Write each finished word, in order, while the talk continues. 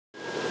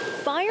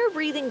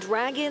Fire-breathing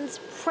dragons,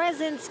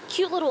 presents,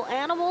 cute little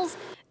animals.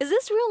 Is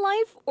this real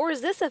life or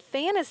is this a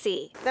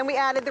fantasy? Then we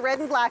added the red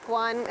and black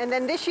one, and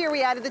then this year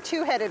we added the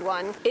two-headed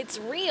one. It's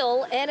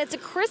real, and it's a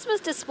Christmas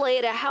display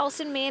at a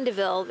house in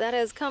Mandeville that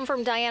has come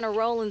from Diana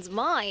Rowland's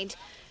mind.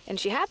 And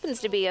she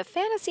happens to be a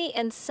fantasy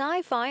and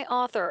sci-fi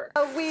author.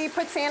 We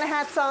put Santa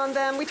hats on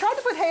them. We tried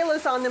to put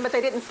halos on them, but they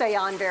didn't stay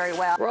on very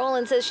well.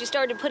 Rowland says she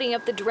started putting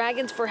up the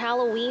dragons for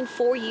Halloween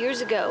 4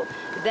 years ago.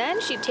 Then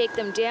she'd take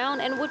them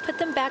down and would put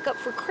them back up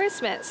for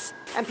Christmas.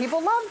 And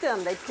people loved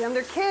them. They'd see them,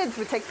 their kids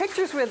would take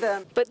pictures with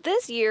them. But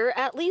this year,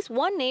 at least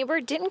one neighbor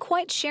didn't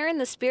quite share in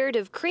the spirit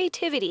of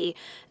creativity,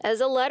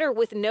 as a letter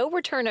with no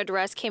return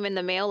address came in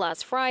the mail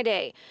last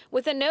Friday,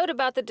 with a note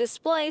about the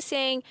display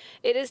saying,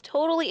 "It is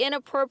totally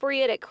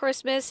inappropriate at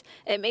Christmas.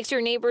 It makes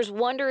your neighbors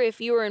wonder if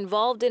you are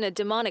involved in a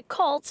demonic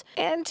cult,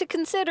 and to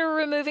consider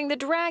removing the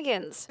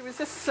dragons." It was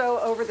just so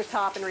over the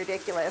top and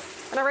ridiculous.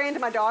 And I ran to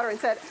my daughter and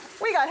said,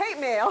 "We got hate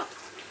mail."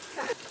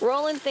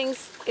 Rowland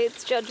thinks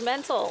it's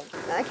judgmental.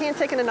 I can't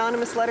take an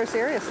anonymous letter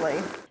seriously.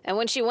 And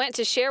when she went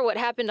to share what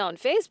happened on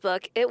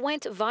Facebook, it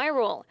went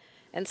viral.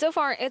 And so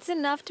far, it's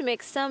enough to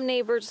make some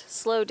neighbors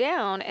slow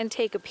down and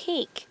take a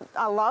peek.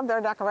 I love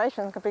their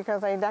decorations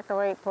because they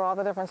decorate for all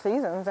the different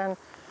seasons. And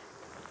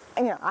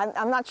you know,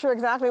 I'm not sure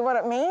exactly what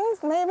it means,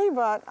 maybe,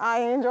 but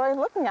I enjoy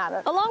looking at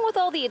it. Along with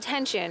all the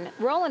attention,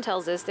 Rowland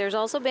tells us there's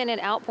also been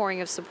an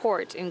outpouring of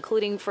support,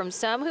 including from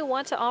some who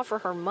want to offer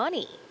her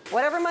money.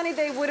 Whatever money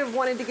they would have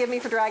wanted to give me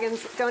for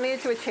dragons,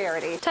 donated to a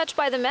charity. Touched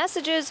by the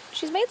messages,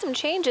 she's made some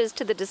changes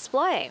to the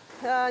display.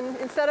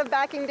 Instead of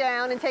backing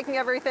down and taking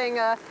everything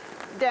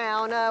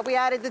down, we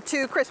added the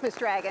two Christmas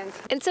dragons.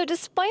 And so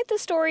despite the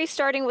story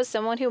starting with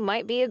someone who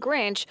might be a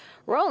Grinch,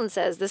 Rowland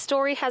says the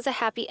story has a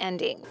happy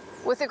ending.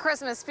 With the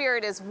Christmas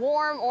spirit as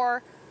warm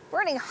or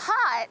burning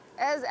hot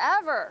as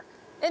ever.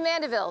 In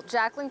Mandeville,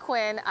 Jacqueline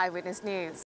Quinn, Eyewitness News.